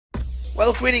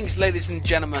Well, greetings, ladies and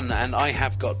gentlemen, and I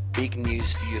have got big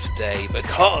news for you today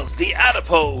because the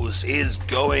Adipose is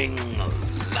going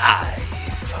live.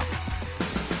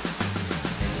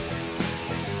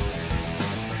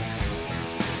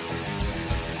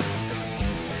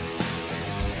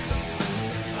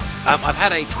 I've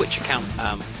had a Twitch account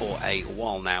for a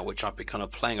while now, which I've been kind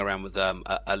of playing around with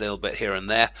a little bit here and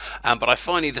there, but I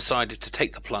finally decided to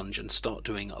take the plunge and start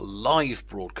doing live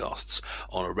broadcasts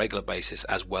on a regular basis,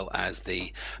 as well as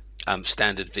the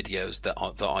standard videos that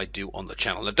I do on the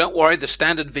channel. Now, don't worry, the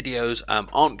standard videos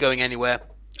aren't going anywhere.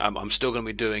 I'm still going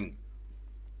to be doing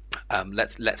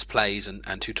let's plays and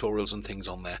tutorials and things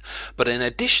on there, but in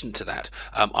addition to that,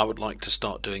 I would like to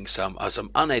start doing some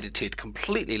unedited,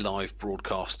 completely live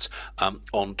broadcasts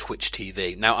on Twitch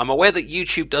TV. Now, I'm aware that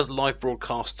YouTube does live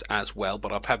broadcasts as well,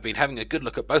 but I've been having a good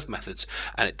look at both methods,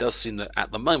 and it does seem that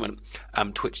at the moment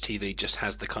Twitch TV just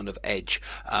has the kind of edge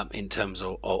in terms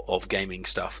of gaming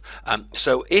stuff.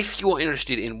 So if you're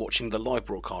interested in watching the live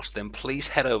broadcast, then please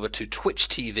head over to Twitch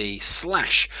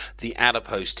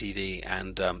TV/TheAdiposeTV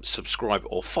and subscribe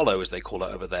or follow, as they call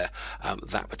it over there,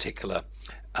 that particular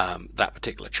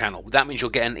channel. That means you'll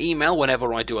get an email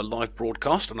whenever I do a live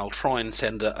broadcast, and I'll try and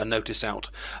send a notice out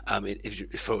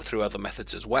through other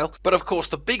methods as well. But of course,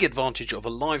 the big advantage of a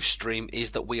live stream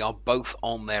is that we are both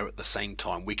on there at the same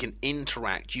time. We can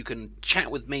interact. You can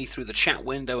chat with me through the chat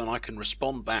window, and I can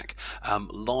respond back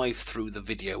live through the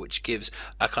video, which gives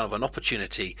a kind of an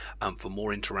opportunity for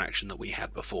more interaction than we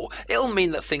had before. It'll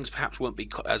mean that things perhaps won't be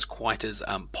quite as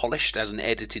polished as an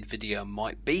edited video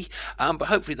might be, but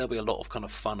hopefully there'll be a lot of kind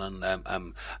of fun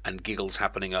and giggles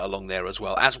happening along there, as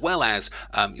well as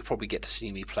you'll probably get to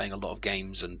see me playing a lot of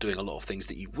games and doing a lot of things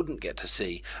that you wouldn't get to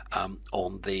see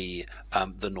on the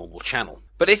normal channel.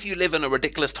 But if you live in a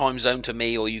ridiculous time zone to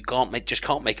me, or you just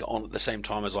can't make it on at the same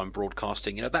time as I'm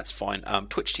broadcasting, that's fine.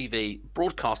 Twitch TV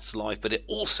broadcasts live, but it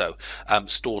also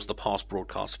stores the past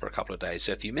broadcasts for a couple of days.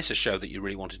 So if you miss a show that you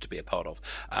really wanted to be a part of,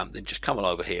 then just come on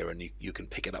over here and you can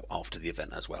pick it up after the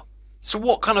event as well. So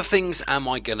what kind of things am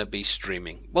I going to be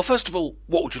streaming? Well, first of all,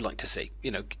 what would you like to see?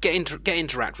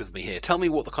 Interact with me here. Tell me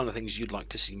what the kind of things you'd like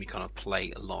to see me kind of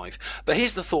play live. But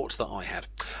here's the thoughts that I had.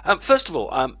 First of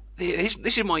all,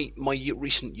 this is my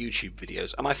recent YouTube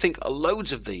videos, and I think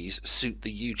loads of these suit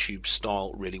the YouTube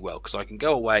style really well, because I can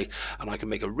go away and I can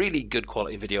make a really good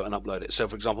quality video and upload it. So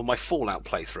for example, my Fallout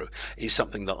playthrough is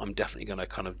something that I'm definitely going to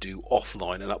kind of do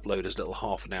offline and upload as little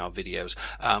half-an-hour videos.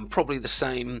 Probably the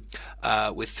same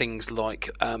with things like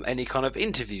any kind of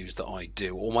interviews that I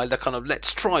do, or the kind of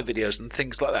let's try videos and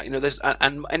things like that.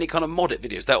 And any kind of mod it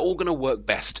videos. They're all going to work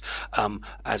best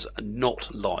as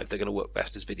not live. They're going to work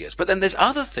best as videos. But then there's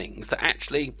other things that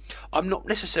actually I'm not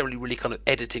necessarily really kind of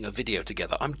editing a video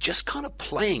together. I'm just kind of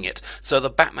playing it. So the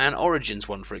Batman Origins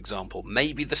one, for example,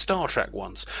 maybe the Star Trek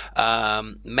ones,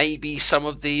 maybe some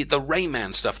of the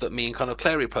Rayman stuff that me and kind of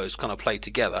TheAdiposeTV kind of play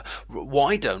together.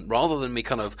 Why don't, rather than me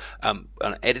kind of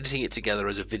editing it together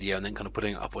as a video and then kind of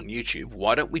putting it up on YouTube,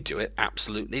 why don't we do it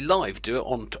absolutely live? Do it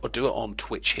on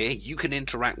Twitch here. You can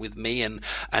interact with me and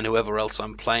whoever else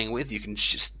I'm playing with. You can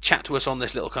just chat to us on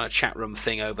this little kind of chat room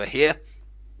thing over here.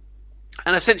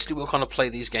 And essentially, we'll kind of play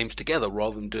these games together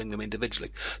rather than doing them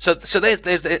individually. So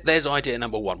there's idea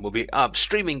number one. We'll be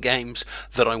streaming games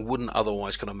that I wouldn't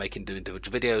otherwise kind of make into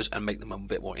individual videos and make them a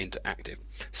bit more interactive.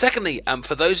 Secondly,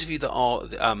 for those of you that are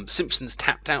Simpsons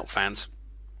tapped out fans,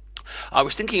 I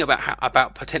was thinking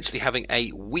about potentially having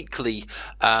a weekly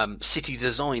city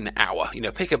design hour.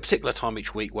 Pick a particular time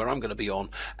each week where I'm going to be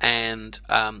on and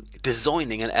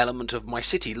designing an element of my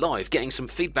city live, getting some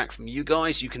feedback from you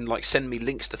guys. You can send me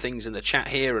links to things in the chat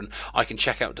here, and I can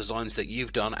check out designs that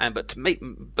you've done.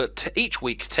 But each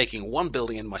week taking one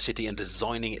building in my city and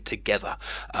designing it together,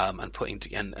 and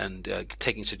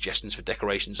taking suggestions for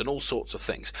decorations and all sorts of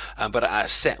things. But at a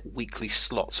set weekly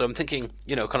slot. So I'm thinking,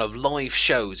 kind of live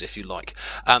shows, if you like.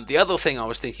 The other thing I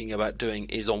was thinking about doing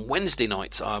is on Wednesday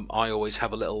nights, I always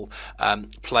have a little I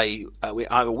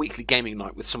have a weekly gaming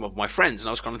night with some of my friends, and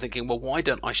I was kind of thinking, well, why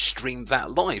don't I stream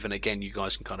that live? And again, you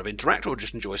guys can kind of interact or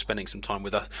just enjoy spending some time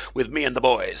with me and the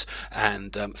boys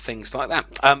and things like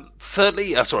that.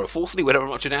 Fourthly, whatever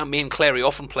I'm up to now, me and Clary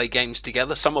often play games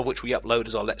together, some of which we upload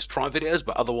as our Let's Try videos,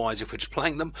 but otherwise, if we're just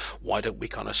playing them, why don't we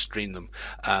kind of stream them?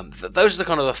 Those are the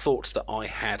kind of the thoughts that I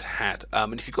had.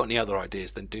 And if you've got any other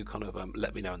ideas, then do kind of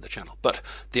let me know in the channel. But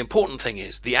the important thing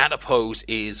is the Adipose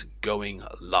is going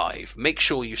live. Make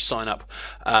sure you sign up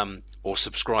or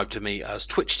subscribe to me as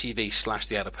Twitch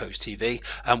TV/TheAdiposeTV.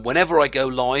 Whenever I go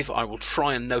live, I will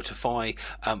try and notify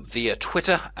via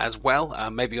Twitter as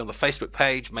well, maybe on the Facebook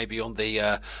page, maybe on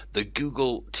the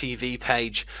Google TV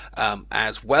page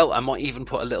as well. I might even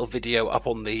put a little video up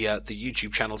on the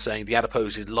YouTube channel saying The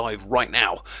Adipose is live right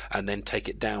now, and then take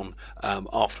it down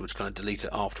afterwards, kind of delete it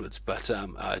afterwards. But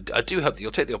I do hope that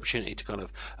you'll take the opportunity to kind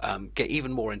of get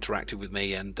even more interactive with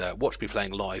me and watch me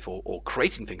playing live or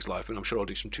creating things live. I mean, I'm sure I'll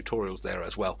do some tutorials there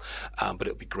as well, but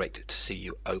it would be great to see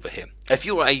you over here. If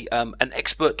you're an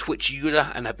expert Twitch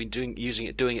user and have been doing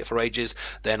it for ages,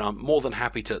 then I'm more than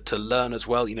happy to learn as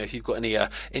well. You know, if you've got any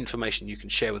information you can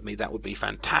share with me, that would be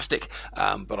fantastic.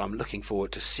 But I'm looking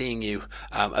forward to seeing you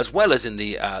as well as in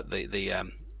the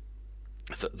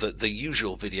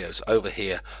usual videos over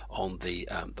here on the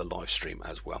live stream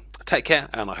as well. Take care,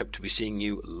 and I hope to be seeing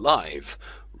you live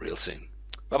real soon.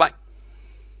 Bye bye.